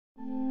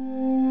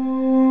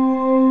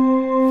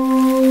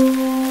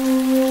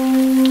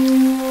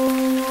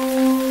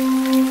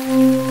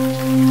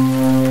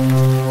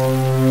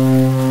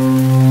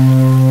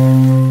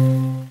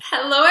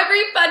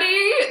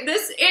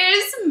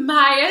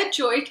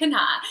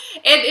KahNah.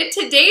 And in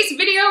today's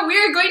video, we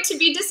are going to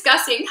be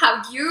discussing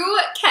how you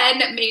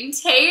can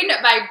maintain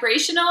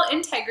vibrational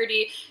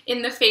integrity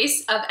in the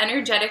face of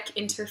energetic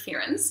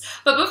interference.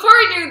 But before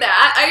we do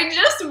that, I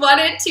just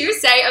wanted to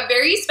say a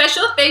very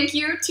special thank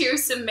you to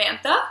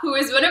Samantha, who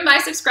is one of my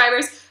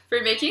subscribers,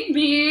 for making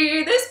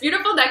me this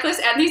beautiful necklace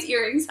and these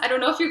earrings. I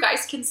don't know if you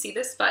guys can see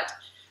this, but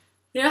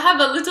they have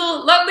a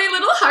lovely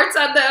little hearts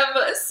on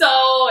them.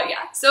 So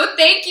yeah, so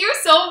thank you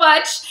so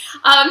much,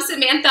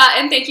 Samantha,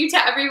 and thank you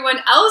to everyone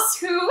else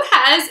who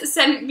has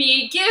sent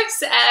me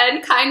gifts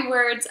and kind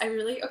words. I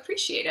really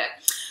appreciate it.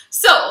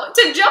 So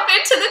to jump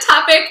into the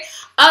topic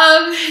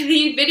of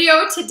the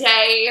video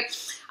today,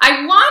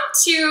 I want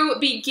to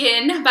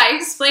begin by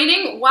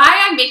explaining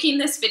why I'm making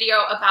this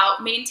video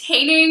about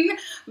maintaining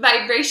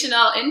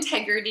vibrational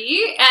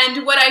integrity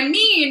and what I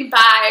mean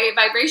by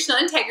vibrational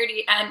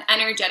integrity and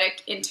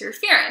energetic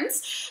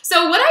interference.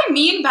 So what I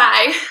mean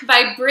by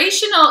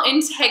vibrational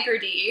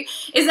integrity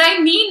is I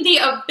mean the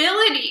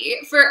ability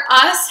for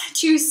us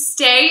to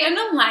stay in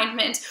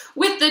alignment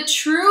with the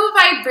true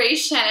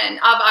vibration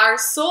of our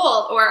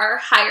soul or our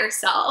higher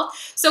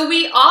self. So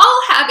we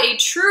all have a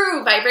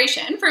true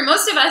vibration. For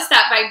most of us,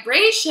 that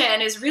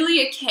vibration is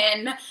really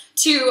akin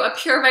to a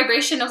pure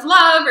vibration of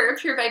love or a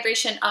pure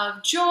vibration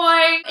of joy.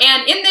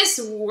 And in this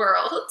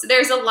world,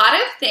 there's a lot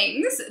of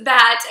things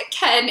that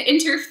can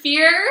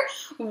interfere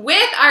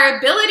with our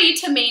ability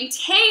to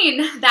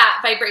maintain that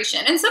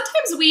vibration. And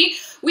sometimes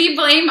we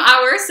blame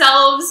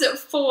ourselves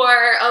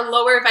for a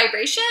lower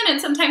vibration,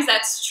 and sometimes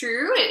that's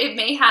true. It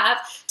may have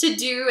to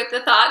do with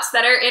the thoughts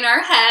that are in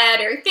our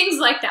head or things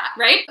like that,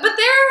 right? But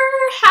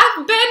there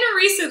have been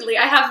recently,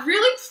 I have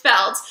really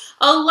felt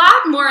a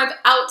lot more of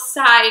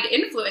outside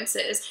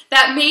influences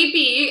that may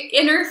be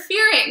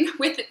interfering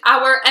with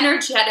our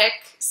energetic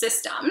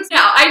systems.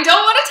 Now, I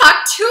don't want to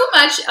talk too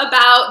much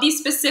about the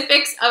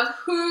specifics of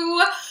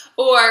who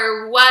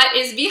or what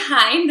is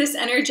behind this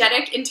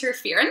energetic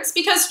interference,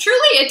 because truly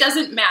it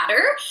doesn't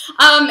matter,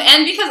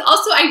 and because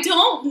also I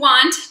don't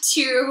want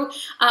to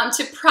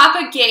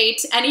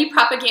propagate any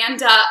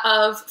propaganda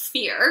of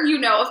fear. You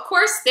know, of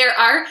course, there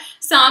are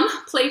some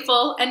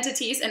playful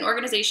entities and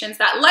organizations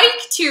that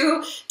like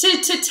to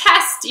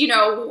test, you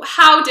know,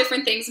 how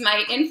different things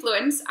might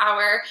influence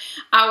our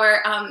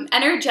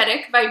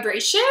energetic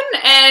vibration,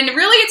 and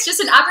really it's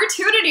just an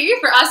opportunity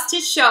for us to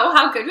show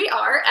how good we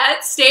are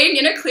at staying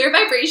in a clear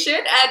vibration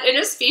and in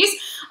a space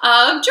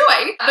of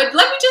joy. But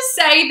let me just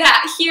say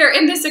that here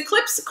in this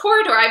eclipse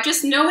corridor, I've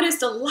just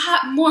noticed a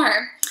lot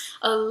more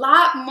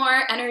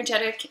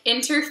energetic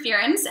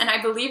interference, and I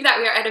believe that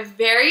we are at a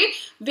very,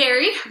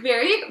 very,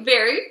 very,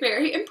 very,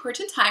 very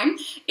important time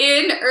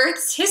in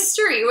Earth's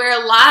history,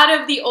 where a lot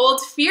of the old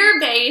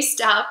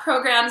fear-based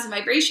programs and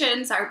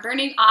vibrations are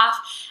burning off,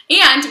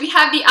 and we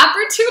have the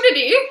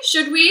opportunity,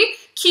 should we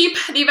keep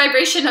the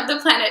vibration of the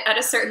planet at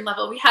a certain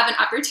level, we have an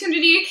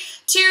opportunity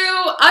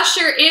to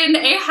usher in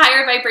a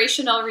higher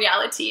vibrational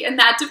reality, and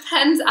that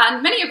depends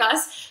on many of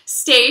us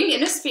staying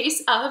in a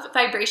space of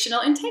vibrational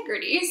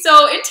integrity.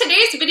 So in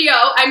today's video,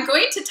 I'm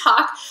going to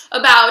talk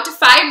about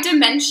 5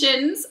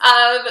 dimensions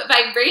of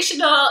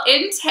vibrational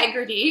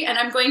integrity, and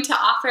I'm going to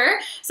offer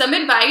some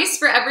advice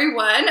for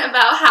everyone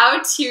about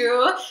how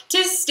to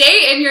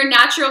stay in your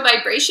natural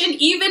vibration,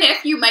 even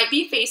if you might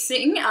be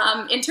facing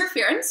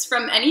interference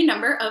from any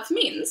number of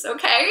means,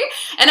 okay?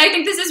 And I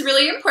think this is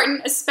really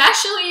important,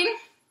 especially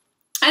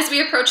as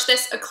we approach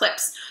this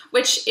eclipse,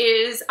 which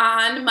is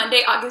on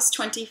Monday, August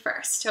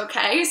 21st,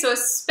 okay? So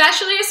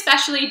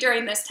especially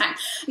during this time.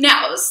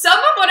 Now, some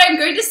of what I'm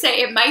going to say,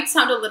 it might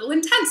sound a little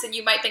intense, and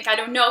you might think, I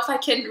don't know if I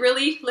can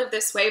really live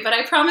this way, but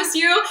I promise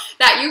you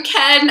that you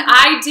can.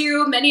 I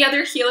do, many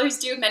other healers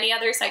do, many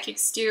other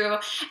psychics do,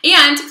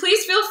 and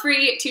please feel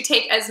free to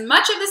take as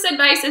much of this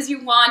advice as you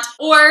want,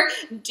 or,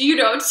 you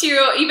know,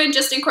 to even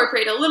just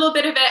incorporate a little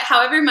bit of it,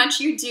 however much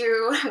you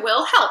do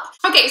will help.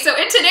 Okay, so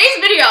in today's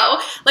video,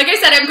 like I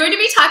said, I'm going to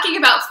be talking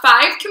about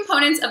 5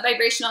 components of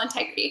vibrational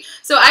integrity.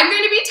 So I'm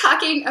going to be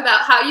talking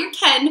about how you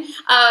can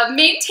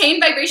maintain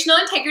vibrational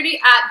integrity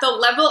at the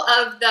level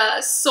of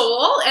the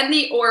soul and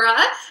the aura,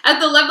 at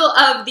the level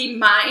of the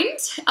mind,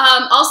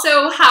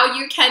 also how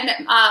you can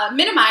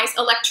minimize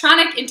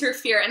electronic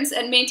interference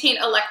and maintain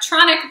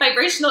electronic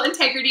vibrational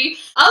integrity,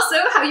 also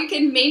how you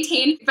can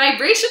maintain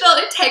vibrational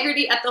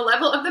integrity at the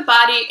level of the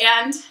body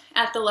and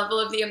at the level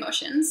of the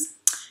emotions.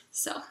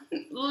 So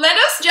let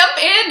us jump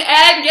in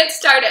and get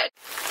started.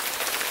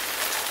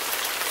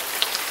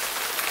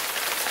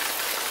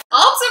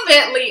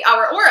 Ultimately,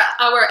 our aura,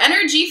 our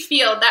energy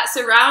field that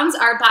surrounds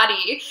our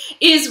body,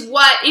 is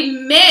what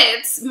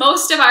emits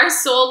most of our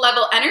soul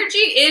level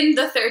energy in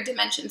the 3rd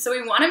dimension. So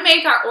we want to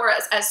make our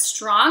auras as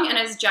strong and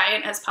as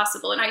giant as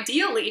possible. And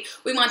ideally,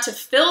 we want to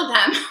fill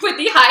them with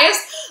the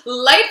highest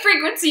light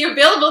frequency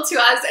available to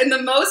us and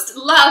the most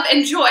love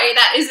and joy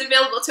that is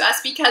available to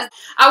us, because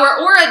our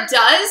aura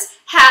does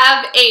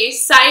have a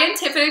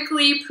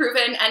scientifically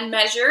proven and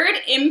measured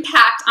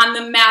impact on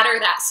the matter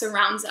that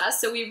surrounds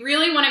us. So we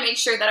really want to make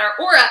sure that our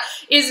aura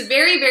is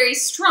very, very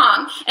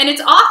strong. And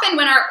it's often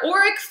when our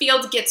auric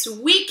field gets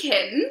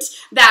weakened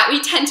that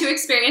we tend to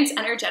experience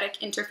energetic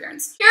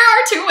interference. Here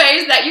are 2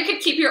 ways that you could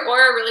keep your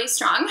aura really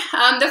strong.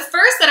 The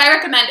first that I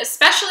recommend,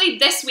 especially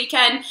this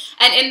weekend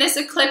and in this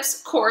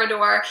eclipse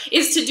corridor,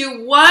 is to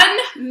do one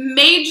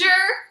major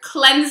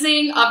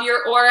cleansing of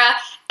your aura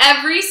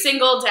every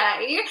single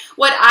day.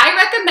 What I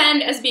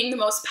recommend as being the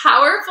most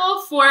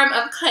powerful form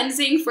of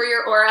cleansing for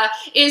your aura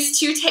is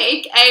to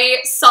take a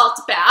salt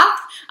bath,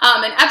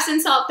 an Epsom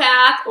salt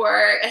bath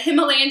or a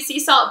Himalayan sea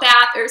salt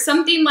bath or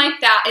something like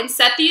that, and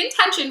set the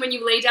intention when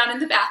you lay down in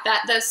the bath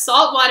that the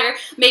salt water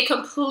may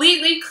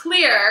completely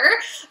clear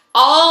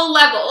all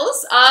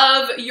levels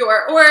of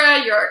your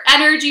aura, your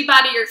energy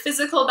body, your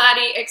physical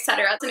body,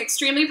 etc. It's an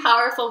extremely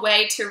powerful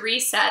way to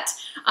reset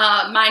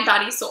mind,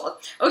 body, soul.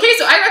 Okay,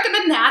 so I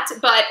recommend that,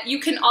 but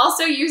you can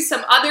also use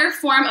some other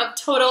form of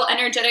total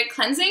energetic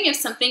cleansing if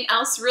something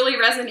else really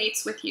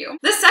resonates with you.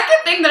 The second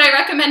thing that I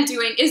recommend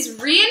doing is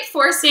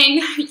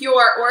reinforcing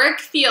your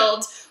auric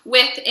field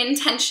with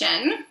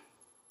intention.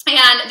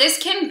 And this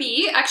can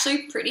be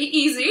actually pretty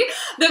easy.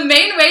 The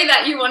main way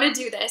that you want to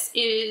do this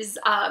is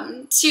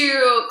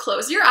to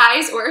close your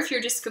eyes, or if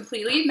you're just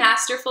completely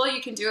masterful,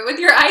 you can do it with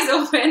your eyes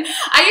open.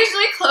 I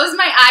usually close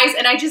my eyes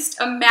and I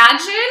just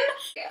imagine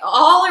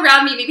all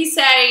around me, maybe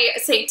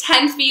say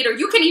 10 feet, or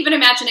you can even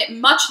imagine it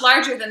much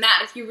larger than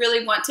that if you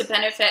really want to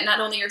benefit not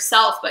only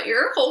yourself, but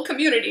your whole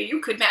community.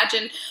 You could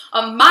imagine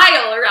a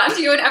mile around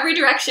you in every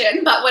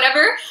direction, but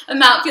whatever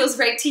amount feels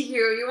right to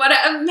you. You want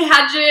to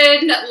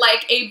imagine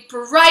like a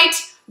bright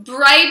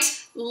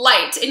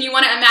light, and you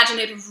want to imagine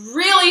it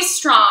really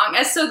strong,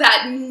 as so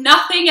that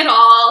nothing at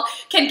all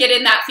can get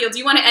in that field.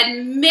 You want to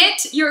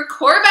emit your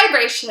core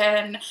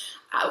vibration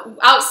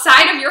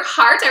outside of your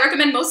heart. I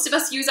recommend most of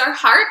us use our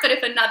heart, but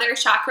if another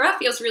chakra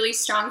feels really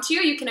strong to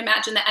you, you can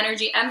imagine the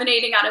energy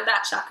emanating out of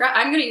that chakra.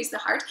 I'm going to use the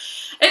heart.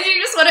 And you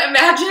just want to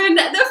imagine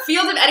the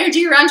field of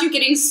energy around you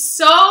getting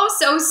so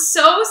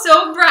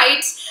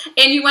bright,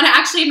 and you want to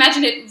actually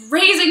imagine it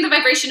raising the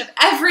vibration of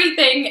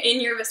everything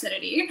in your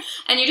vicinity.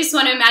 And you just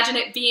want to imagine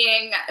it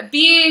being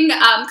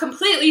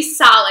completely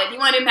solid. You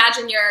want to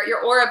imagine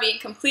your aura being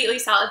completely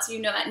solid, so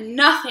you know that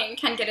nothing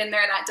can get in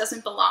there that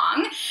doesn't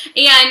belong.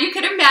 And you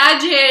could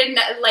imagine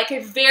like a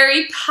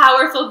very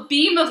powerful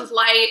beam of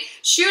light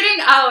shooting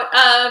out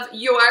of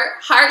your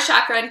heart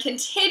chakra and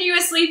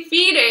continuously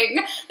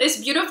feeding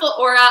this beautiful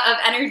aura of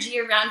energy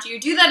around you.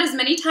 Do that as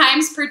many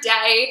times per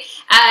day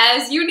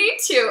as you need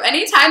to.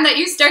 Anytime that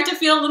you start to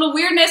feel a little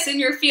weirdness in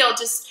your field,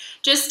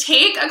 just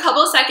take a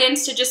couple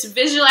seconds to just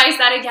visualize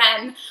that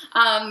again,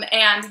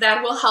 and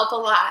that will help a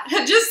lot.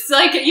 Just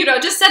like,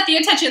 just set the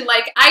intention,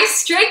 like, I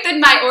strengthen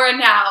my aura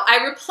now.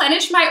 I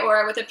replenish my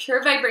aura with a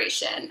pure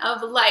vibration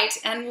of light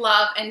and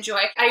love and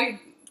joy. I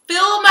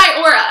fill my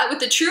aura with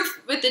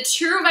the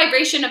true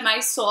vibration of my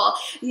soul.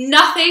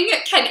 Nothing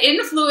can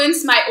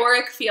influence my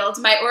auric field.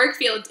 My auric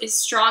field is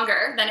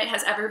stronger than it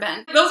has ever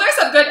been. Those are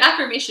some good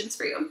affirmations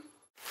for you.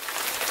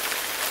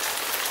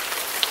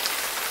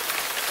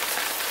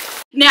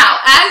 Now,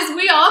 as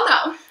we all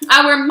know,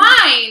 our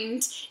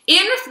mind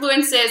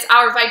influences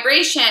our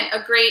vibration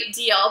a great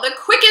deal. The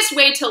quickest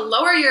way to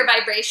lower your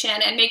vibration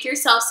and make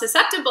yourself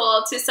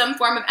susceptible to some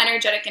form of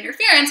energetic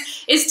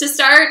interference is to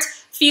start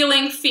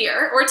feeling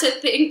fear, or to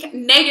think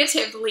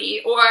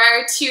negatively, or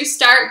to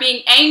start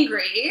being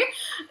angry.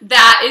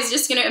 That is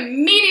just going to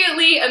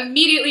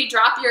immediately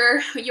drop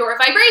your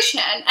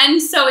vibration.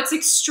 And so it's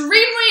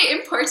extremely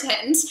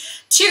important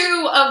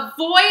to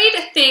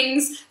avoid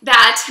things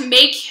that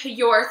make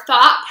your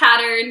thought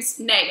patterns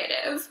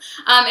negative.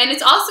 And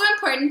it's also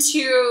important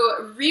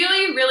to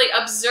really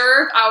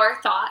observe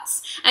our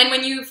thoughts. And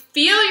when you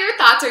feel your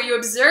thoughts, or you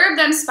observe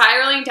them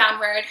spiraling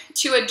downward,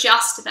 to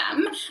adjust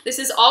them. This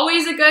is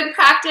always a good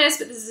practice,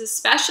 but this is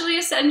especially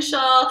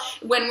essential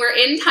when we're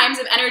in times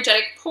of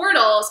energetic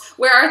portals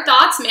where our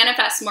thoughts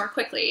manifest more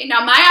quickly.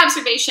 Now, my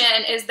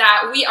observation is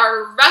that we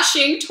are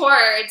rushing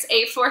towards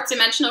a 4th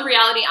dimensional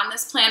reality on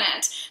this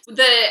planet.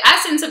 The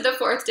essence of the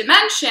 4th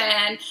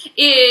dimension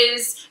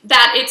is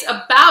that it's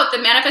about the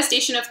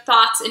manifestation of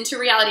thoughts into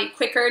reality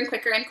quicker and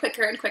quicker and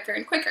quicker and quicker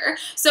and quicker.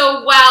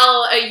 So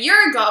while a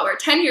year ago or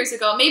 10 years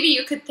ago, maybe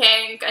you could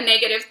think a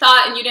negative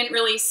thought and you didn't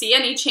really see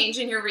any change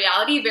in your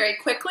reality very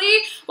quickly,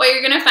 what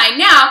you're going to find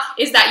now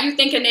is that you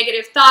think a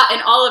negative thought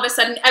and all of a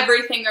sudden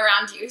everything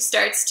around you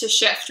starts to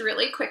shift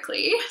really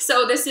quickly.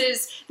 So this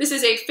is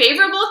a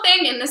favorable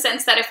thing in the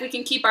sense that if we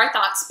can keep our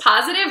thoughts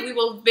positive, we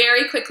will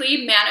very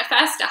quickly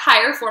manifest a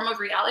higher form of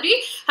reality.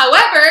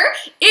 However,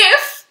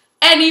 if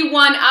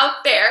anyone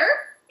out there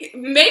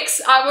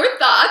makes our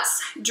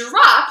thoughts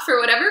drop for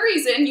whatever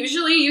reason,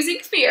 usually using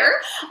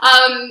fear,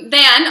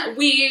 then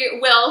we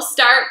will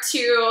start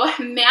to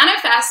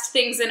manifest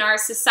things in our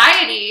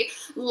society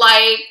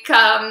like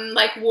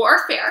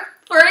warfare,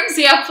 for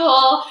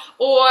example,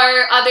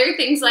 or other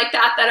things like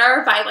that that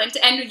are violent.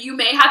 And you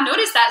may have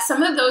noticed that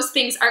some of those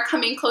things are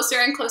coming closer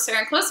and closer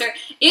and closer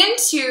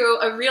into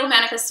a real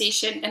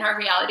manifestation in our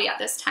reality at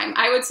this time.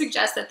 I would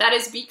suggest that that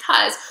is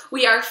because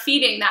we are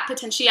feeding that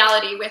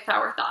potentiality with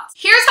our thoughts.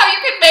 Here's how you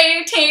can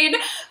maintain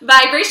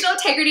vibrational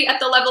integrity at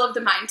the level of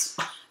the mind.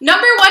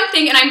 Number one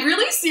thing, and I'm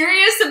really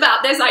serious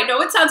about this, I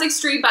know it sounds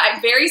extreme, but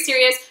I'm very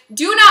serious.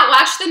 Do not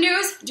watch the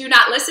news, do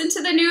not listen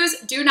to the news,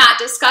 do not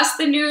discuss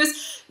the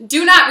news,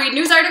 do not read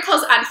news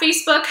articles on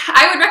Facebook.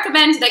 I would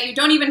recommend that you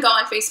don't even go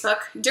on Facebook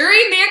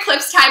during the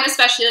eclipse time,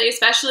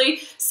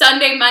 especially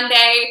Sunday,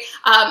 Monday.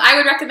 I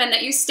would recommend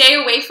that you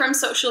stay away from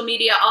social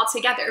media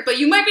altogether. But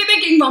you might be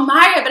thinking, well,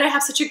 Maya, but I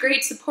have such a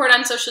great support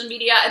on social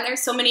media and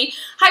there's so many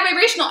high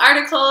vibrational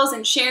articles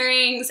and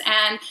sharings,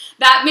 and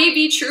that may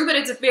be true, but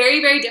it's very,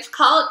 very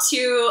difficult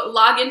to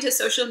log into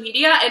social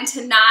media and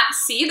to not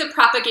see the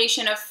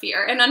propagation of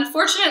fear. And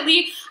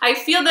unfortunately, I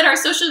feel that our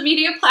social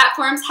media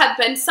platforms have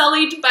been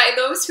sullied by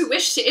those who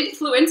wish to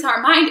influence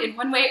our mind in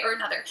one way or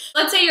another.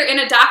 Let's say you're in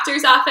a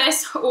doctor's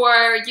office,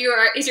 or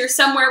you're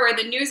somewhere where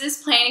the news is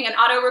playing, an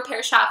auto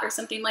repair shop or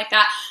something like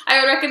that. I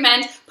would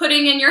recommend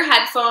putting in your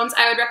headphones.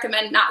 I would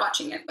recommend not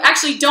watching it.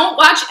 Actually, don't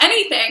watch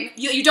anything.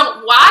 You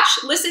don't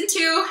watch, listen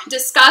to,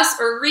 discuss,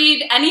 or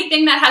read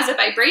anything that has a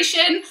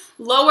vibration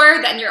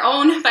lower than your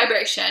own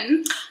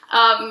vibration.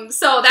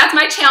 So that's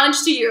my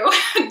challenge to you.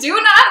 Do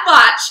not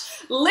watch,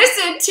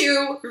 listen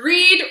to,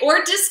 read,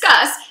 or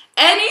discuss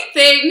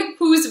anything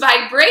whose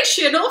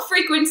vibrational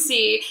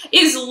frequency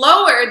is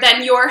lower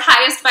than your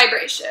highest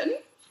vibration.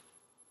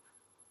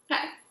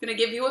 Okay, I'm gonna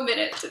give you a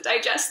minute to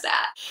digest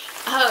that.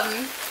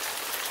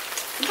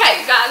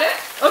 Okay, got it?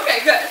 Okay,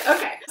 good,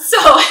 okay. So,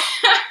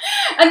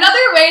 another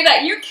way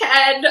that you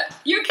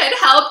can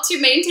help to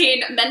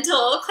maintain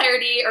mental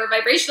clarity or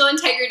vibrational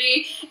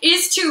integrity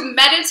is to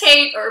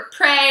meditate or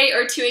pray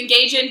or to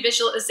engage in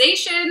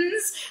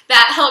visualizations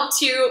that help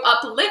to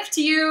uplift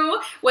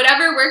you,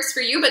 whatever works for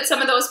you, but some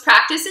of those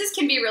practices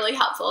can be really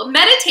helpful.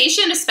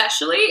 Meditation,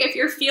 especially if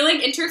you're feeling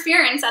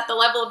interference at the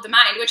level of the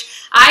mind,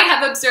 which I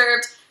have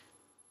observed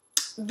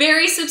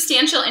very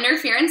substantial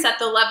interference at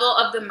the level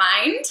of the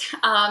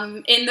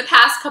mind in the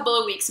past couple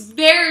of weeks.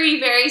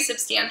 Very, very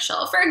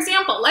substantial. For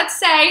example, let's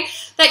say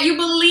that you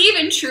believe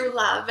in true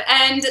love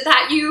and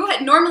that you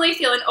normally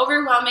feel an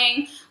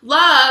overwhelming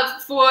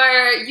love for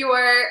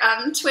your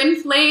twin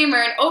flame,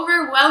 or an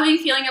overwhelming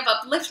feeling of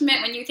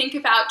upliftment when you think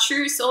about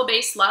true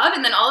soul-based love,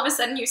 and then all of a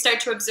sudden you start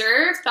to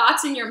observe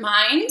thoughts in your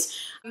mind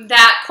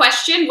that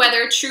question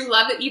whether true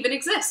love even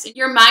exists.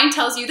 Your mind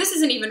tells you this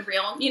isn't even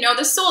real. You know,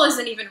 the soul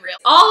isn't even real.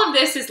 All of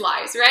this is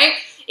lies, right?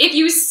 If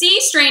you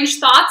see strange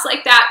thoughts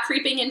like that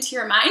creeping into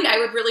your mind, I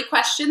would really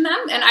question them,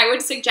 and I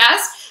would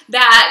suggest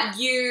that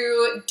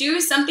you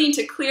do something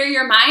to clear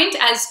your mind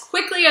as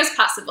quickly as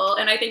possible,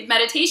 and I think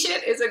meditation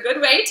is a good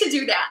way to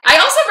do that. I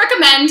also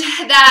recommend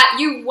that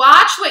you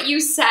watch what you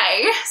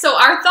say. So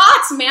our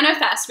thoughts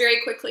manifest very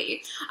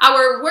quickly.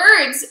 Our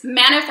words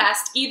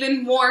manifest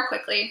even more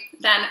quickly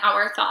than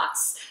our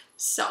thoughts.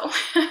 So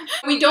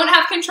we don't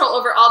have control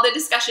over all the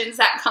discussions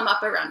that come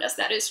up around us,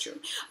 that is true.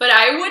 But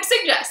I would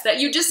suggest that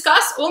you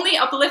discuss only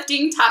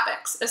uplifting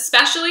topics,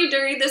 especially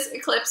during this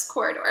eclipse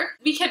corridor.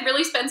 We can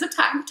really spend some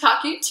time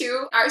talking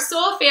to our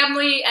soul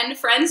family and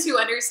friends who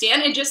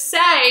understand, and just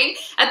say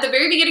at the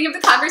very beginning of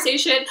the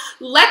conversation,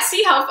 let's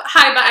see how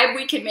high vibe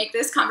we can make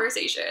this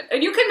conversation.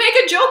 And you can make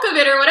a joke of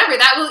it or whatever.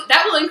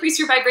 That will increase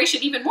your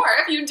vibration even more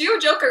if you do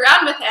joke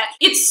around with it.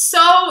 It's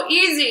so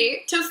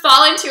easy to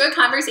fall into a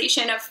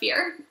conversation of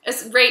fear.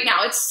 Right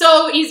now, it's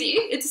so easy,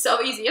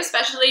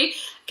 especially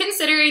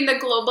considering the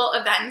global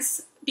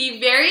events.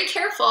 Be very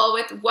careful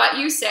with what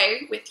you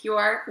say with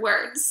your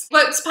words.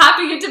 What's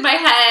popping into my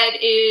head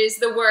is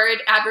the word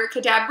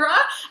abracadabra,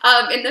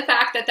 and the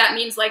fact that that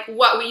means like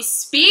what we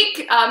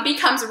speak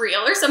becomes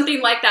real or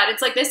something like that.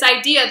 It's like this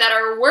idea that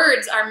our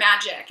words are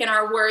magic and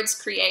our words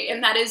create,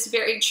 and that is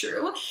very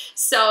true.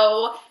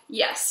 So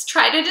yes,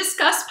 try to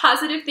discuss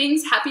positive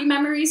things, happy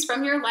memories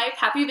from your life,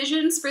 happy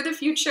visions for the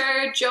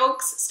future,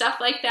 jokes, stuff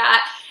like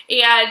that.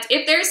 And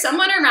if there's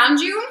someone around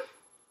you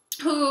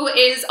who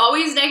is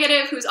always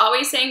negative, who's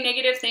always saying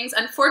negative things,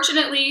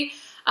 unfortunately,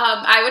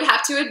 I would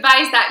have to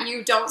advise that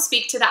you don't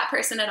speak to that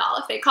person at all.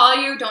 If they call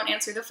you, don't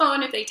answer the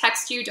phone. If they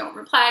text you, don't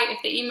reply.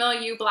 If they email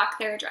you, block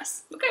their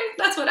address. Okay,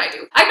 that's what I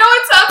do. I know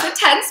it sounds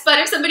intense, but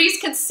if somebody's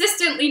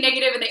consistently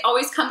negative and they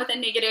always come with a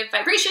negative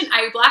vibration,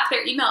 I block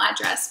their email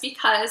address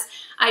because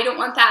I don't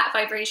want that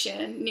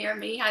vibration near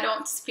me. I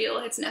don't feel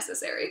it's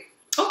necessary.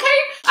 Okay?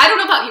 I don't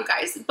know about you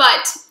guys,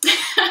 but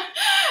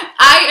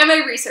I am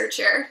a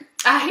researcher.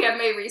 I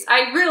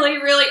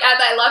really am.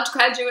 I loved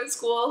graduate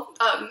school.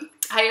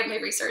 I am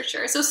a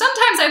researcher. So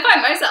sometimes I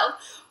find myself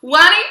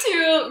wanting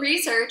to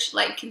research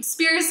like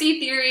conspiracy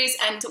theories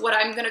and what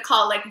I'm gonna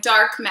call like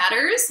dark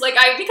matters. Because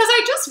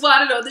I just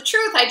want to know the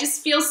truth. I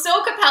just feel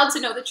so compelled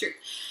to know the truth.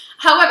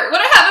 However, what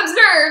I have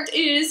observed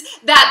is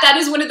that that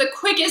is one of the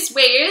quickest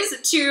ways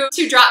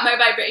to drop my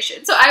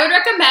vibration. So I would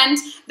recommend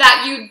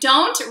that you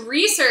don't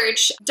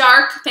research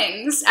dark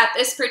things at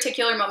this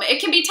particular moment. It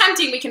can be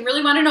tempting. We can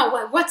really want to know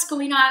what's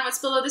going on, what's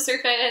below the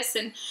surface,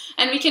 and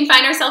we can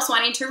find ourselves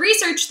wanting to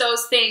research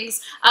those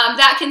things.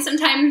 That can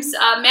sometimes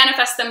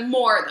manifest them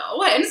more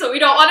though, and so we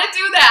don't want to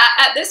do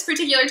that at this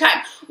particular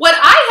time. What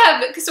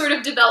I have sort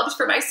of developed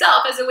for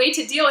myself as a way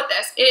to deal with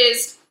this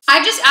is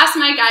I just ask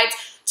my guides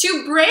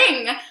to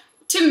bring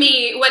to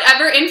me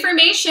whatever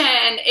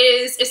information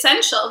is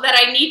essential that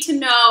I need to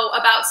know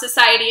about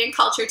society and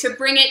culture, to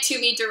bring it to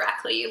me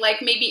directly,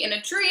 like maybe in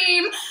a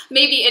dream,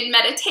 maybe in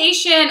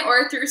meditation,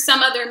 or through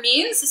some other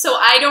means, so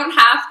I don't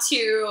have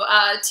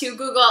to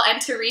Google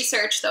and to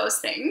research those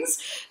things.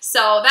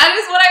 So that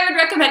is what I would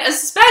recommend.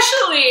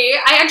 Especially,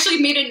 I actually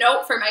made a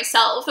note for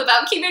myself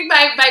about keeping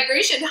my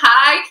vibration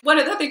high. One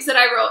of the things that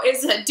I wrote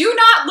is do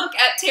not look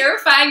at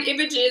terrifying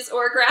images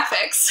or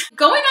graphics.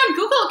 Going on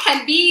Google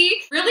can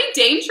be really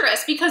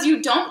dangerous because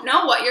you don't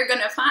know what you're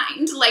gonna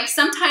find. Like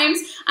sometimes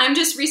I'm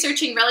just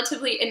researching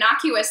relatively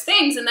innocuous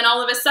things, and then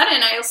all of a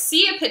sudden I'll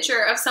see a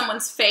picture of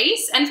someone's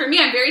face, and for me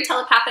I'm very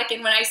telepathic,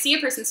 and when I see a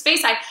person's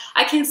face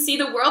I can see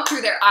the world through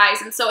their eyes,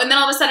 and then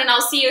all of a sudden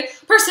I'll see a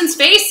person's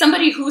face,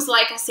 somebody who's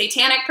like a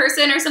satanic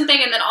person or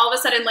something, and then all of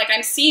a sudden like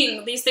I'm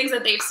seeing these things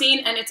that they've seen,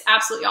 and it's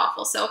absolutely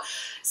awful. So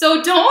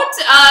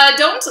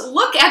don't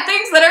look at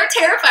things that are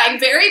terrifying.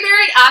 Very,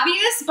 very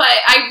obvious, but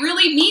I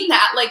really mean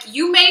that. Like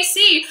you may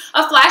see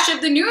a flash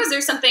of the news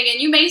or something,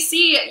 and you may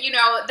see, you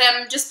know,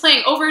 them just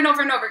playing over and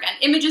over and over again.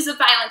 Images of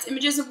violence,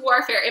 images of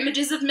warfare,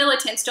 images of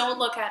militants. Don't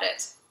look at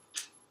it.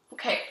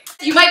 Okay.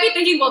 You might be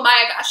thinking, well,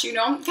 my gosh, you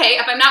know, okay,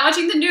 if I'm not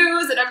watching the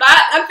news and I'm not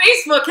on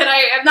Facebook and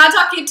I'm not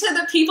talking to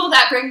the people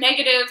that bring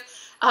negative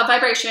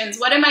vibrations,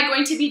 what am I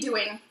going to be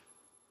doing?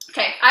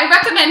 Okay, I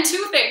recommend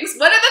two things.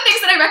 One of the things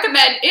that I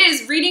recommend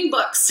is reading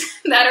books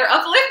that are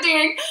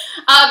uplifting,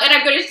 and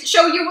I'm going to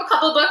show you a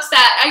couple books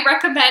that I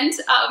recommend.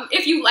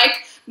 If you like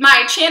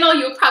my channel,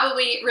 you'll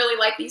probably really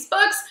like these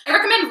books. I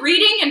recommend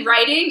reading and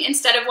writing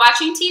instead of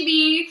watching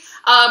TV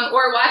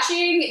or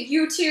watching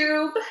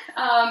YouTube.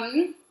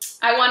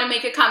 I want to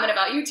make a comment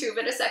about YouTube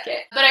in a second,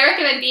 but I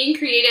recommend being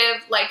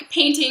creative, like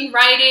painting,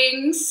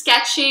 writing,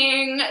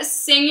 sketching,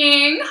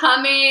 singing,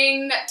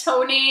 humming,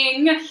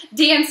 toning,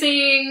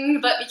 dancing,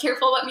 but be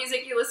careful what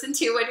music you listen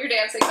to when you're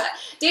dancing, but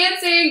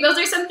dancing, those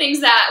are some things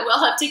that will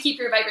help to keep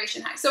your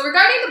vibration high. So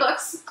regarding the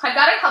books, I've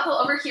got a couple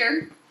over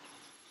here.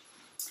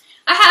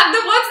 I have the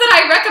ones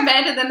that I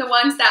recommend and then the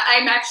ones that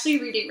I'm actually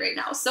reading right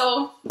now.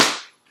 So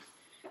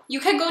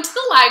you can go to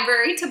the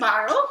library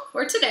tomorrow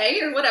or today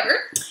or whatever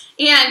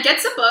and get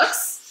some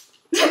books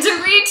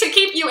to read to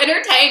keep you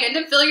entertained and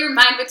to fill your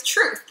mind with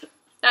truth.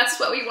 That's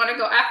what we want to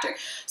go after.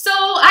 So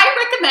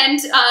I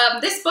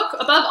recommend this book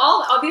above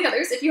all the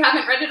others if you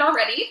haven't read it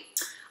already.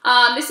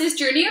 This is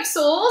Journey of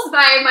Souls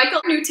by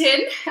Michael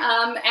Newton.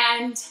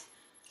 And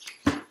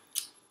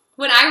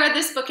when I read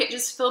this book, it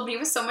just filled me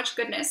with so much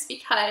goodness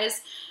because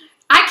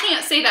I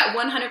can't say that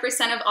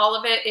 100% of all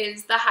of it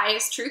is the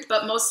highest truth,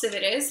 but most of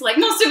it is. Like,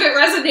 most of it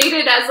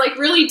resonated as, like,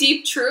 really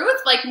deep truth,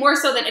 like, more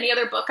so than any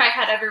other book I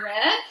had ever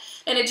read.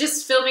 And it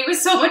just filled me with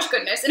so much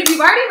goodness. And if you've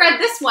already read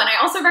this one,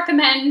 I also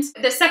recommend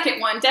the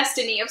second one,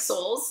 Destiny of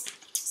Souls.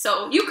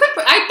 So you could,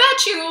 I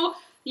bet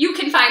you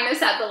can find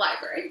this at the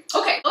library.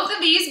 Okay, both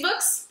of these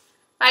books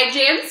by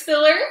Jan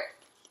Spiller.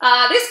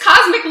 This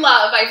Cosmic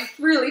Love,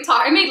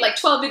 I made like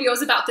 12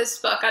 videos about this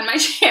book on my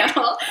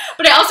channel,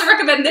 but I also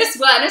recommend this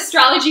one,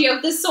 Astrology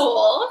of the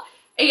Soul.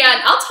 And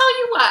I'll tell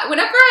you what,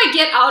 whenever I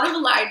get out of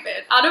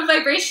alignment, out of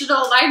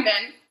vibrational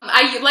alignment,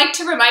 I like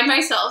to remind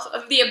myself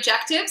of the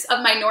objectives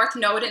of my North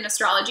Node in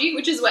astrology,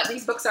 which is what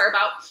these books are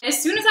about.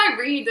 As soon as I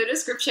read the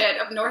description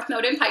of North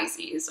Node in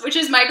Pisces, which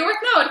is my North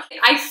Node,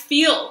 I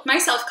feel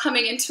myself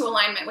coming into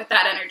alignment with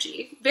that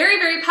energy. Very,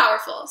 very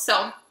powerful.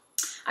 So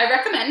I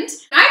recommend.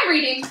 I'm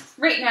reading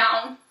right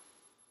now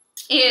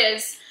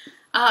is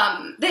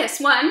this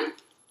one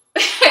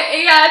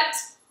and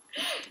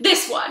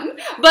this one.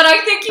 But I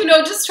think, you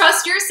know, just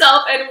trust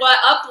yourself and what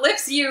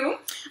uplifts you.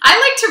 I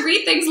like to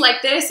read things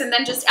like this and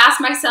then just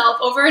ask myself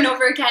over and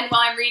over again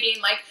while I'm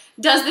reading, like,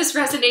 does this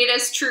resonate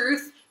as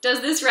truth?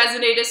 Does this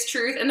resonate as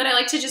truth? And then I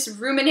like to just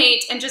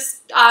ruminate and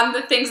just on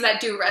the things that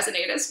do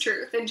resonate as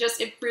truth. And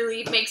just, it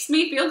really makes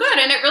me feel good.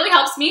 And it really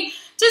helps me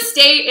to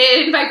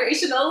stay in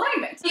vibrational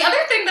alignment. The other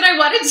thing that I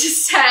wanted to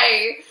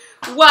say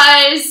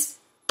was,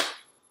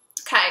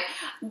 okay,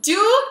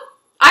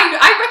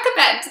 I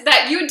recommend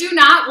that you do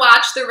not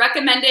watch the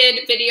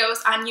recommended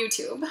videos on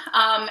YouTube.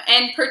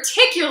 And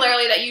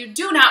particularly that you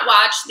do not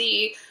watch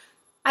the,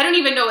 I don't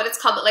even know what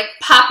it's called, but like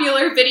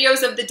popular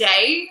videos of the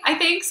day, I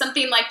think,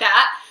 something like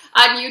that.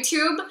 On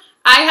YouTube,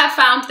 I have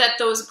found that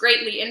those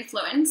greatly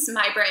influence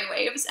my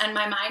brainwaves and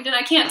my mind, and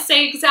I can't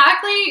say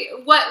exactly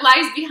what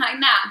lies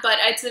behind that, but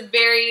it's a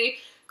very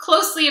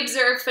closely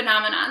observed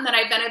phenomenon that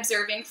I've been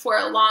observing for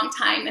a long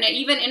time, and it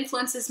even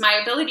influences my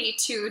ability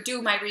to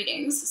do my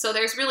readings, so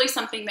there's really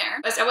something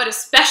there. I would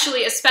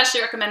especially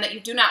recommend that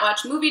you do not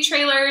watch movie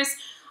trailers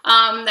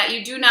that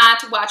you do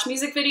not watch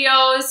music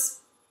videos.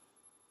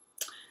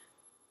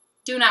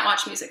 Do not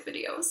watch music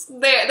videos.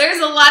 There's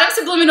a lot of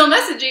subliminal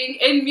messaging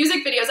in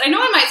music videos. I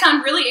know it might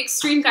sound really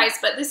extreme, guys,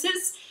 but this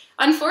is,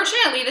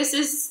 unfortunately, this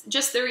is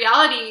just the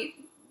reality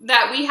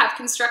that we have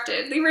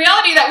constructed, the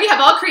reality that we have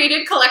all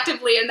created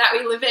collectively and that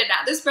we live in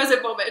at this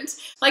present moment.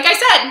 Like I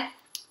said,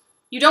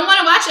 you don't want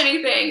to watch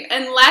anything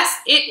unless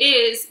it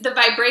is the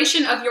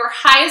vibration of your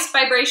highest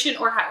vibration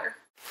or higher.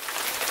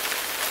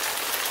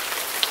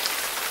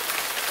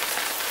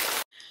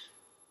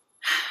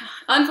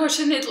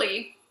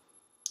 Unfortunately,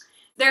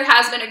 there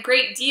has been a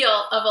great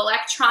deal of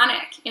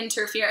electronic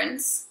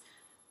interference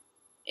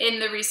in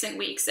the recent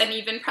weeks and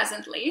even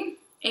presently,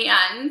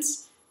 and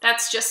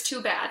that's just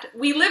too bad.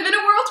 We live in a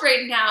world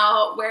right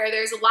now where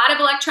there's a lot of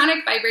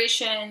electronic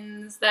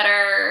vibrations that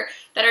are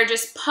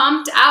just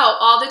pumped out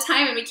all the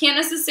time, and we can't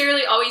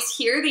necessarily always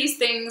hear these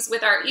things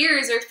with our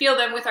ears or feel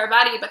them with our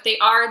body, but they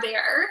are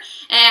there,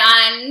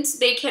 and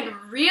they can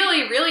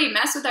really, really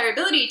mess with our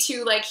ability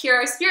to like hear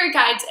our spirit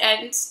guides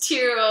and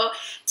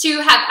to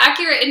have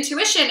accurate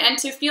intuition and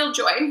to feel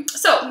joy.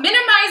 So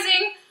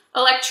minimizing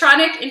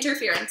electronic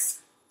interference.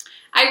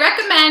 I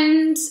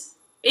recommend,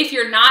 if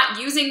you're not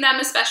using them,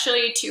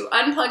 especially to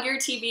unplug your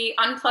TV,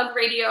 unplug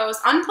radios,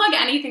 unplug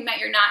anything that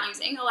you're not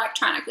using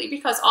electronically,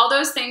 because all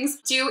those things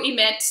do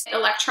emit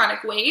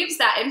electronic waves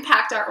that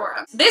impact our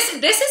aura. This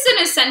is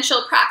an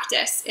essential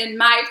practice in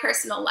my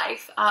personal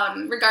life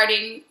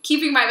regarding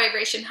keeping my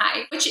vibration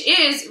high, which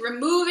is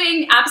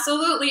removing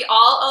absolutely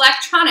all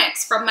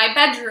electronics from my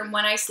bedroom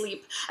when I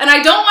sleep. And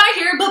I don't want to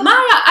hear, but Maya,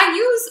 I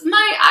use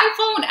my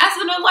iPhone as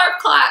an alarm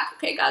clock.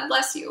 Okay, God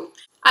bless you.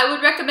 I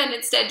would recommend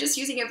instead just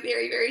using a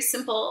very, very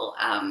simple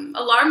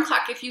alarm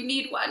clock if you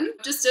need one.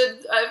 Just a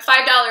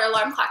 $5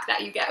 alarm clock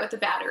that you get with a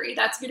battery.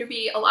 That's going to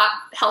be a lot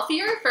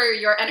healthier for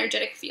your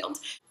energetic field.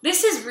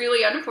 This is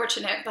really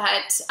unfortunate,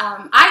 but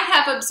I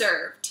have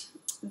observed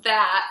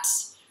that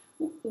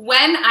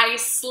when I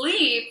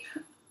sleep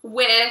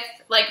with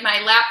like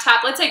my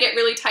laptop, let's say I get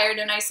really tired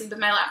and I sleep with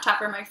my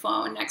laptop or my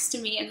phone next to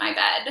me in my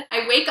bed,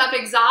 I wake up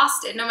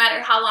exhausted no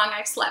matter how long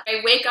I've slept. I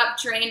wake up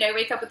drained, I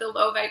wake up with a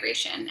low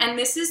vibration. And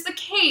this is the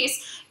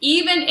case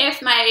even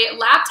if my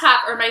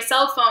laptop or my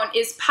cell phone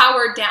is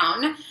powered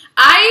down.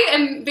 I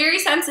am very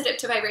sensitive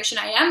to vibration.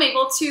 I am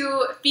able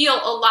to feel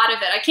a lot of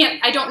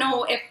it. I don't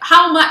know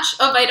how much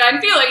of it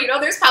I'm feeling, you know,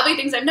 there's probably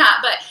things I'm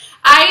not, but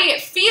I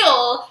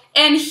feel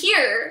and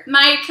hear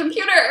my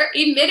computer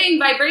emitting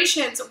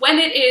vibrations when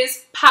it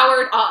is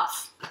powered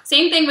off.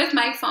 Same thing with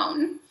my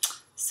phone.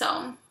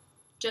 So,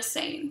 just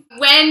saying.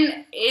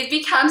 When it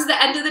becomes the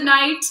end of the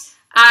night,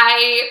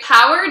 I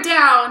power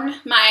down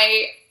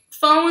my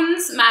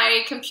phones,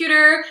 my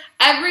computer,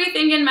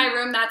 everything in my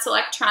room that's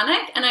electronic,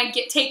 and I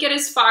take it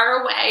as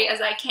far away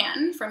as I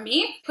can from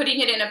me,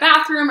 putting it in a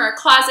bathroom or a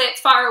closet,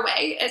 far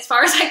away, as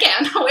far as I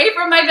can, away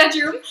from my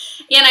bedroom.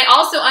 And I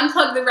also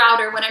unplug the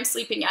router when I'm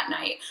sleeping at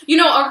night. You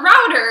know, a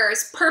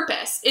router's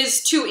purpose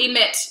is to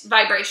emit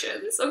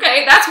vibrations,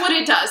 okay? That's what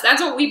it does.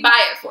 That's what we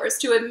buy it for, is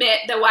to emit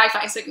the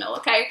Wi-Fi signal,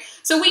 okay?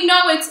 So we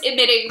know it's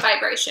emitting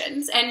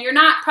vibrations, and you're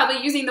not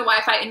probably using the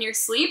Wi-Fi in your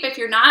sleep. If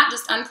you're not,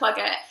 just unplug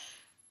it.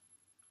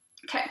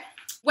 Okay.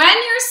 When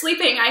you're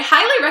sleeping, I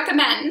highly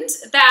recommend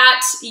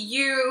that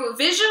you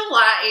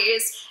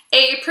visualize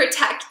a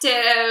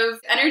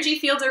protective energy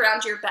field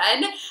around your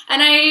bed,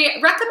 and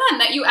I recommend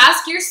that you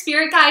ask your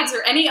spirit guides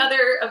or any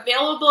other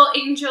available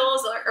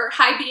angels or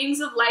high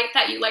beings of light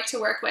that you like to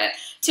work with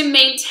to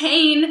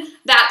maintain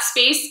that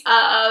space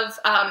of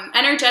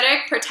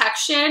energetic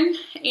protection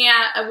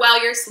and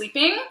while you're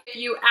sleeping. If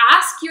you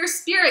ask your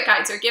spirit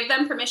guides or give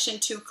them permission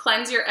to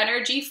cleanse your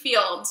energy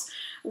fields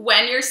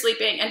when you're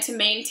sleeping and to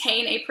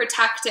maintain a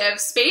protective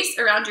space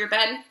around your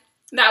bed,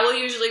 that will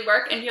usually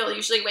work, and you'll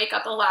usually wake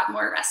up a lot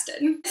more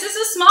rested. This is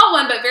a small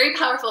one, but very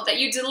powerful, that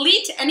you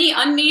delete any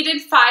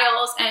unneeded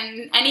files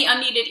and any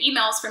unneeded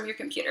emails from your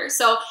computer.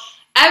 So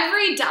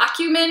every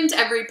document,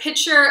 every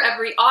picture,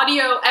 every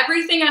audio,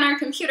 everything on our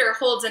computer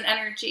holds an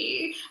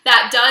energy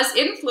that does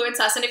influence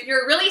us. And if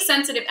you're a really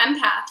sensitive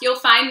empath, you'll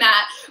find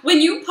that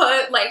when you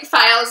put like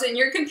files in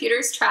your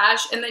computer's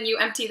trash and then you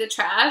empty the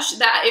trash,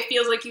 that it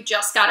feels like you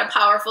just got a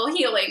powerful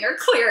healing or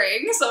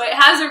clearing. So it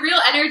has a real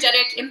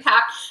energetic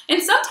impact. And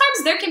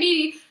sometimes there can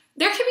be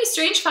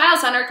strange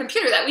files on our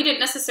computer that we didn't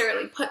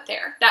necessarily put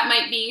there. That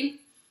might be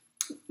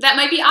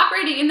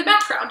operating in the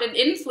background and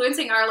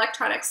influencing our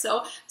electronics.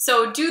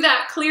 So do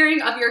that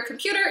clearing of your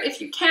computer if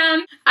you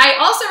can. I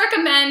also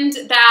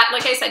recommend that,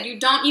 like I said, you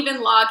don't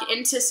even log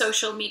into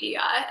social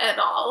media at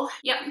all.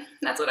 Yep,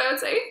 that's what I would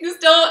say.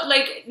 Just don't,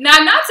 like, now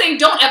I'm not saying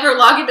don't ever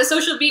log into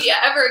social media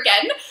ever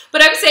again,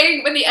 but I'm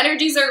saying when the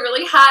energies are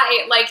really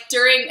high, like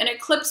during an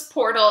eclipse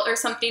portal or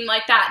something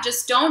like that,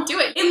 just don't do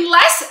it.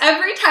 Unless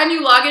every time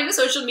you log into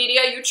social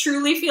media, you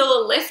truly feel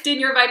a lift in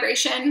your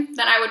vibration,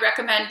 then I would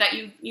recommend that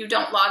you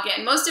don't log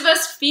in. Most of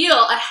us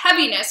feel a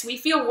heaviness. We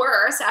feel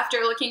worse after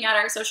looking at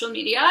our social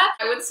media.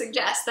 I would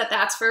suggest that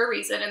that's for a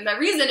reason. And the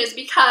reason is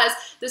because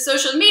the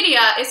social media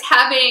is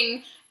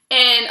having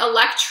an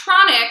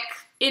electronic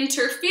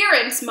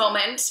interference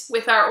moment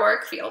with our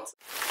auric field.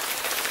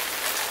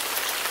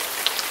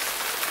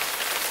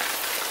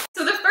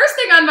 So the first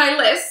thing on my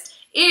list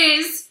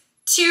is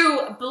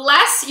to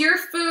bless your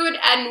food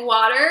and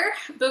water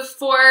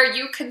before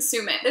you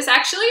consume it. This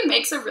actually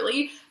makes a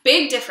really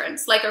big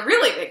difference, like a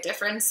really big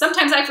difference.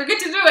 Sometimes I forget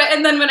to do it,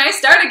 and then when I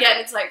start again,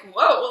 it's like,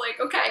 whoa, like,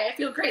 okay, I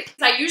feel great.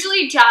 I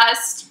usually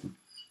just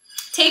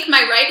take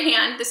my right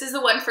hand, this is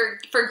the one for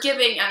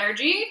giving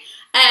energy,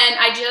 and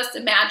I just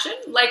imagine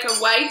like a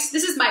white,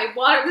 this is my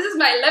water, this is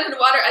my lemon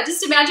water, I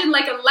just imagine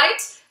like a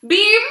light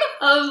beam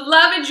of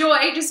love and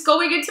joy just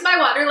going into my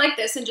water like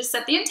this, and just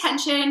set the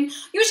intention.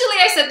 Usually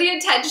I set the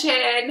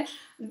intention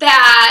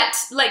that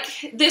like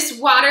this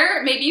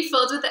water may be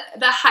filled with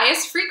the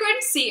highest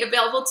frequency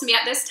available to me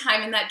at this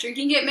time, and that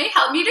drinking it may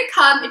help me to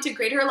come into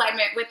greater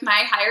alignment with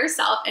my higher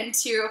self and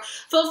to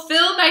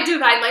fulfill my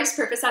divine life's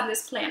purpose on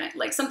this planet.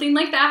 Like something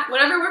like that,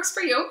 whatever works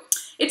for you.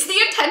 It's the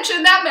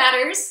intention that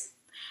matters.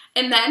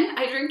 And then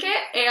I drink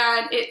it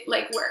and it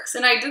like works.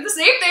 And I do the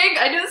same thing.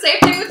 I do the same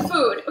thing with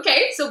food.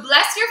 Okay, so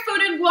bless your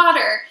food and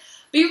water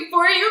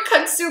before you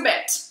consume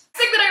it. The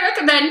thing that I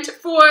recommend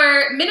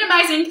for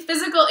minimizing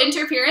physical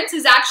interference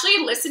is actually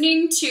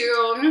listening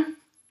to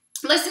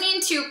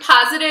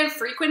positive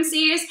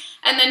frequencies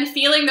and then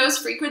feeling those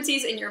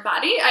frequencies in your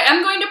body. I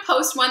am going to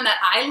post one that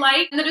I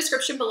like in the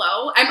description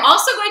below. I'm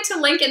also going to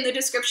link in the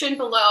description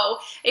below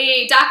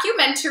a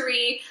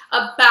documentary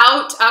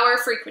about our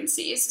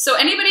frequencies. So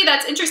anybody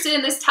that's interested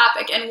in this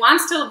topic and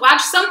wants to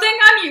watch something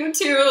on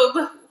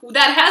YouTube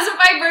that has a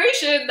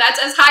vibration that's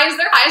as high as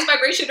their highest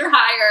vibration or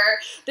higher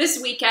this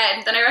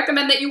weekend, then I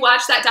recommend that you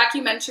watch that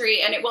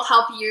documentary, and it will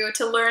help you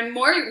to learn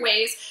more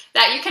ways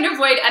that you can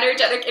avoid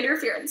energetic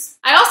interference.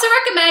 I also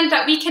recommend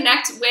that we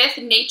connect with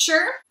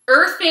nature.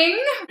 Earthing,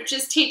 which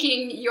is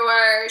taking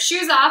your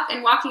shoes off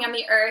and walking on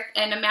the earth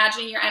and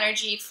imagining your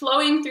energy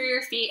flowing through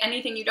your feet,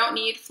 anything you don't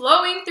need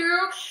flowing through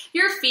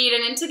your feet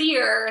and into the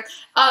earth.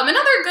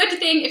 Another good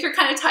thing if you're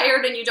kind of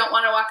tired and you don't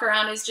want to walk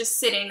around is just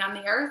sitting on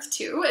the earth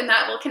too, and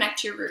that will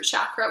connect your root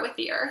chakra with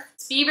the earth.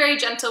 Be very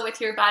gentle with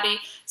your body.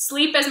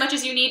 Sleep as much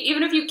as you need.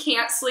 Even if you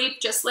can't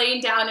sleep, just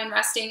laying down and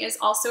resting is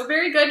also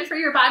very good for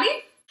your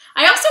body.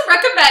 I also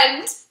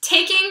recommend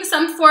taking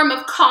some form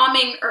of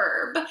calming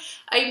herb.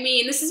 I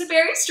mean, this is a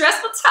very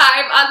stressful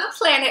time on the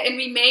planet, and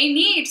we may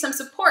need some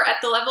support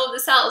at the level of the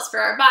cells for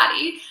our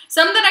body.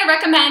 Some that I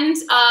recommend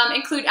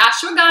include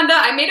ashwagandha.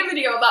 I made a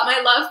video about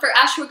my love for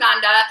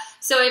ashwagandha,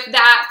 so if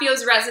that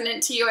feels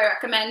resonant to you, I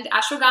recommend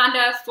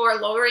ashwagandha for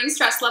lowering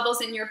stress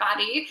levels in your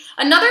body.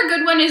 Another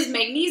good one is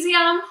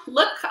magnesium.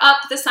 Look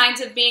up the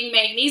signs of being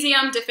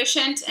magnesium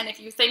deficient, and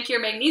if you think you're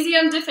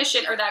magnesium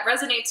deficient or that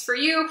resonates for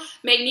you,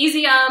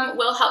 magnesium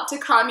will help to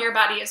calm your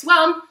body as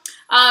well.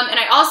 And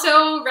I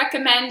also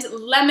recommend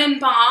lemon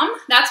balm.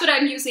 That's what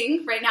I'm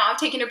using right now. I'm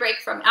taking a break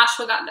from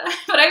ashwagandha,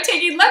 but I'm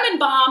taking lemon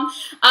balm.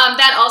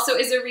 That also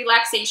is a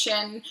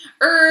relaxation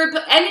herb.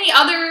 Any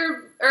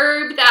other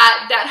herb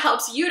that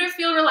helps you to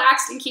feel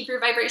relaxed and keep your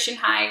vibration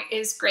high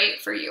is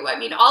great for you. I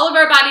mean, all of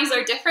our bodies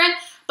are different,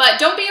 but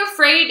don't be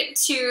afraid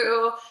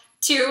to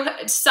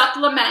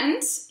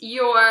supplement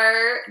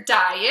your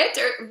diet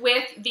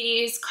with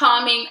these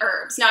calming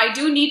herbs. Now, I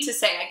do need to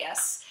say, I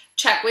guess,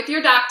 check with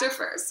your doctor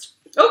first.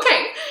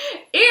 Okay,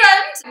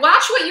 and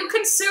watch what you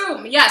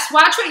consume. Yes,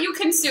 watch what you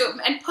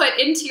consume and put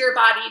into your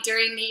body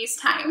during these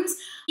times.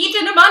 Eat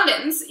in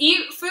abundance.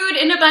 Eat food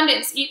in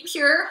abundance. Eat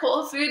pure,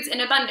 whole foods in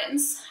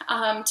abundance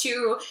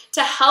to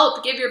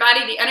help give your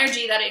body the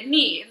energy that it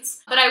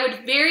needs. But I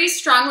would very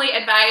strongly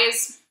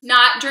advise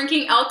not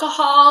drinking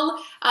alcohol.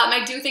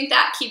 I do think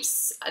that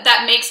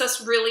makes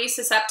us really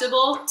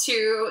susceptible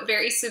to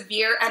very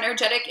severe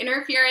energetic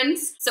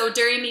interference. So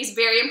during these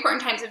very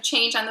important times of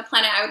change on the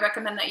planet, I would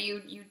recommend that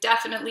you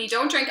definitely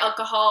don't drink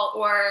alcohol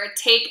or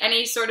take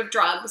any sort of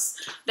drugs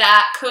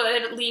that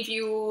could leave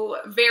you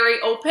very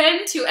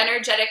open to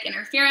energetic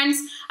interference.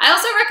 I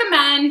also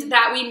recommend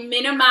that we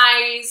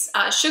minimize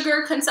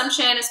sugar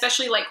consumption,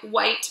 especially like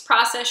white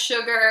processed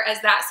sugar,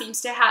 as that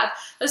seems to have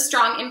a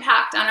strong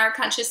impact on our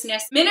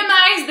consciousness.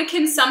 Minimize the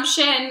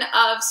consumption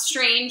of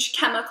strange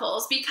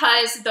chemicals,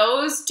 because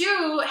those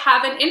do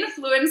have an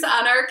influence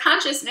on our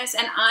consciousness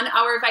and on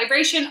our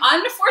vibration,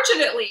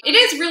 unfortunately. It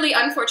is really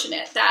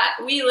unfortunate that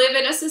we live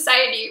in a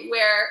society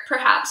where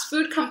perhaps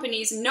food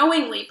companies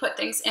knowingly put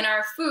things in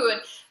our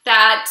food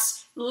that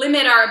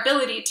limit our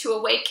ability to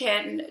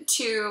awaken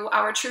to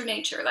our true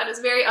nature. That is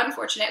very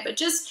unfortunate, but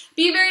just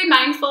be very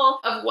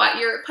mindful of what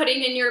you're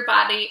putting in your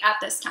body at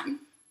this time.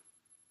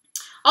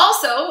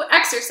 Also,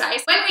 exercise.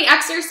 When we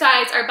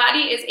exercise, our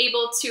body is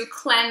able to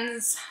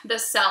cleanse the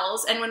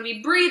cells. And when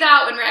we breathe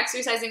out, when we're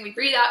exercising, we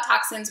breathe out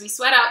toxins, we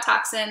sweat out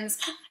toxins.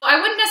 I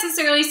wouldn't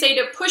necessarily say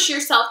to push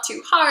yourself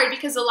too hard,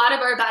 because a lot of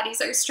our bodies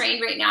are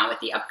strained right now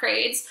with the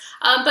upgrades.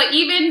 But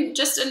even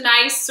just a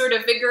nice sort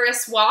of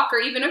vigorous walk, or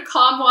even a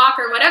calm walk,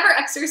 or whatever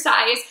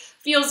exercise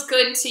feels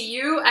good to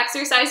you,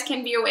 exercise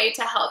can be a way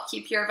to help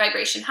keep your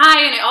vibration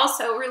high. And it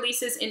also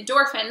releases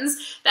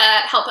endorphins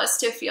that help us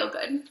to feel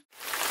good.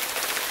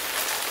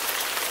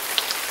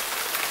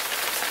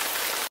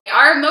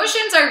 Our Our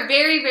emotions are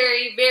very,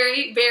 very,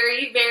 very,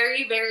 very,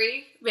 very,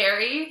 very,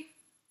 very,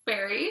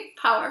 very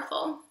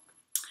powerful.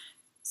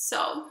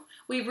 So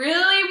we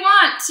really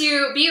want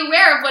to be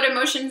aware of what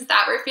emotions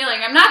that we're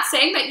feeling. I'm not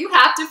saying that you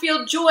have to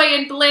feel joy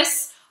and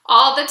bliss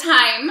all the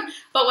time,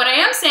 but what I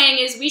am saying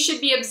is we should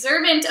be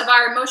observant of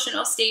our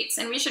emotional states,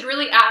 and we should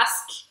really ask,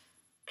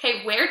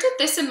 okay, where did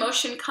this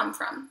emotion come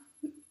from?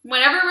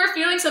 Whenever we're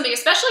feeling something,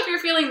 especially if you're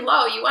feeling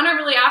low, you want to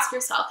really ask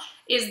yourself,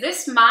 is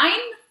this mine?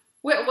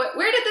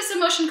 Where did this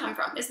emotion come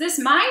from? Is this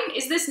mine?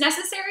 Is this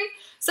necessary?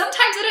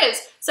 Sometimes it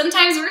is.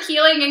 Sometimes we're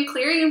healing and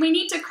clearing and we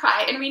need to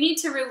cry and we need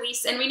to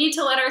release and we need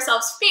to let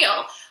ourselves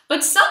feel.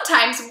 But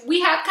sometimes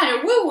we have kind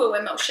of woo-woo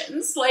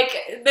emotions, like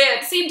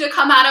that seem to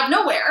come out of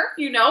nowhere,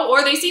 you know,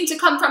 or they seem to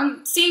come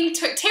from seeing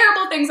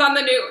terrible things on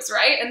the news,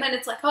 right? And then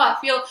it's like, oh, I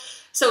feel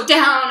so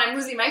down, I'm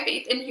losing my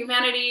faith in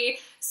humanity.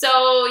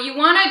 So you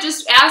want to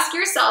just ask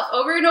yourself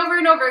over and over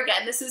and over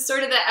again, this is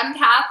sort of the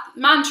empath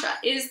mantra,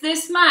 is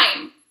this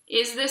mine?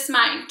 Is this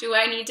mine? Do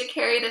I need to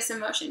carry this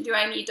emotion? Do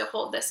I need to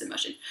hold this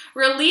emotion?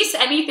 Release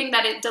anything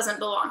that it doesn't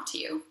belong to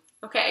you,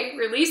 okay?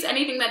 Release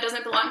anything that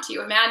doesn't belong to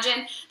you.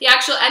 Imagine the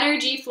actual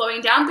energy flowing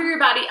down through your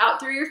body, out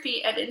through your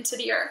feet, and into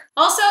the earth.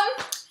 Also,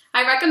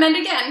 I recommend,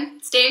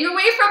 again, staying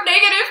away from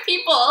negative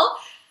people.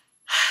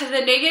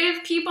 The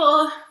negative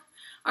people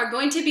are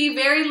going to be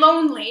very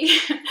lonely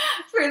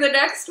for the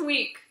next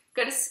week.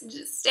 Gotta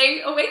just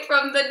stay away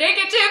from the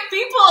negative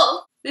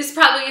people. This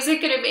probably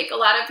isn't going to make a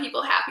lot of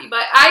people happy,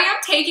 but I am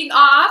taking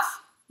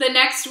off the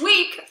next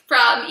week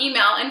from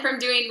email and from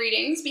doing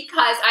readings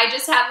because I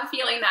just have a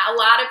feeling that a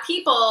lot of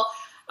people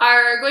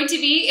are going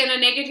to be in a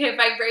negative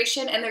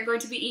vibration and they're going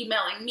to be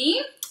emailing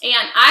me.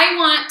 And I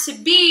want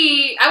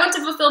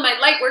to fulfill my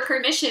light worker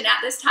mission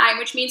at this time,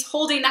 which means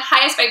holding the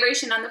highest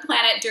vibration on the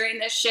planet during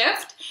this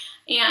shift.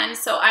 And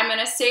so I'm going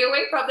to stay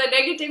away from the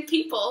negative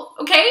people,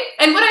 okay?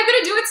 And what I'm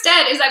going to do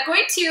instead is I'm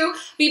going to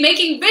be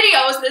making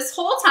videos this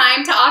whole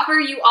time to offer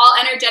you all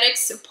energetic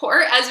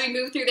support as we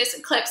move through this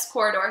eclipse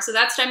corridor. So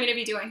that's what I'm going to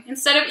be doing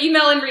instead of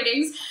email and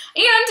readings.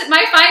 And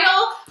my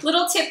final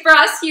little tip for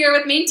us here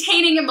with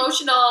maintaining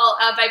emotional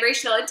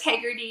vibrational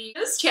integrity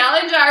is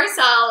challenge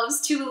ourselves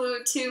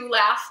to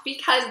laugh,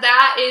 because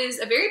that is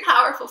a very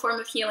powerful form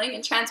of healing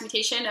and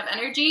transmutation of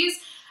energies.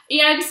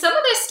 And some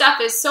of this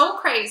stuff is so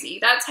crazy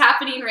that's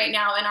happening right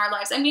now in our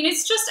lives. I mean,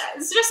 it's just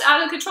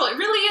out of control. It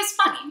really is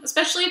funny,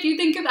 especially if you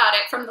think about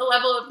it from the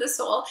level of the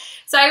soul.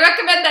 So I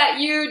recommend that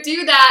you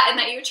do that and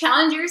that you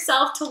challenge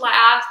yourself to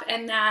laugh,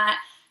 and that,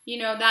 you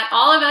know, that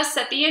all of us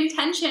set the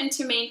intention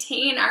to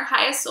maintain our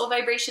highest soul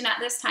vibration at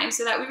this time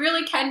so that we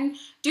really can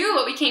do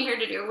what we came here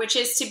to do, which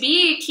is to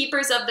be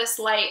keepers of this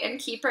light and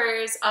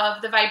keepers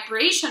of the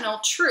vibrational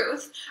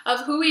truth of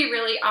who we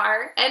really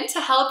are, and to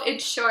help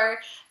ensure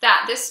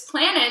that this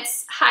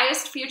planet's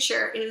highest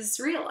future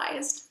is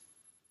realized.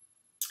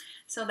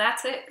 So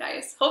that's it,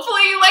 guys.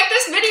 Hopefully you liked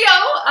this video,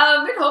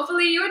 and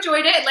hopefully you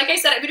enjoyed it. Like I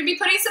said, I'm going to be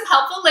putting some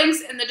helpful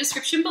links in the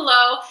description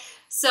below,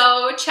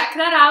 so check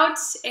that out,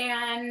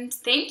 and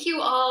thank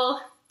you all.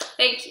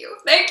 Thank you.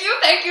 Thank you,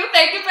 thank you,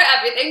 thank you for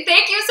everything.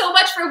 Thank you so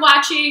much for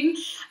watching,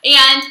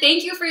 and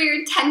thank you for your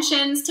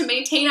intentions to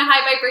maintain a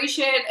high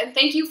vibration, and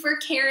thank you for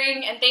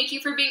caring, and thank you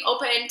for being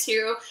open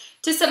to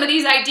some of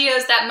these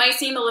ideas that might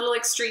seem a little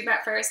extreme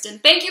at first.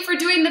 And thank you for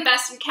doing the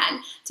best you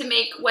can to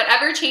make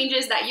whatever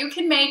changes that you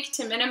can make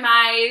to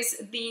minimize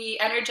the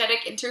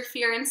energetic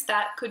interference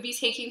that could be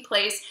taking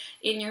place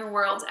in your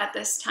world at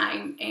this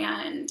time.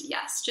 And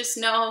yes, just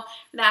know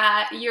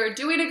that you're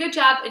doing a good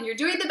job and you're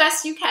doing the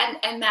best you can,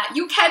 and that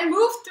you can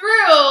move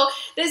through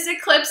this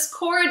eclipse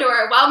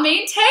corridor while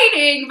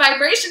maintaining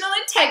vibrational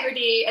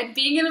integrity and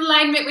being in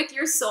alignment with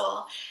your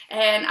soul.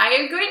 And I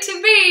am going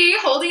to be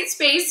holding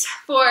space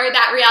for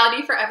that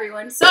reality for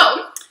everyone.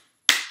 So,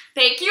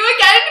 thank you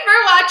again for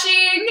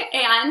watching,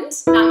 and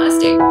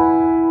namaste.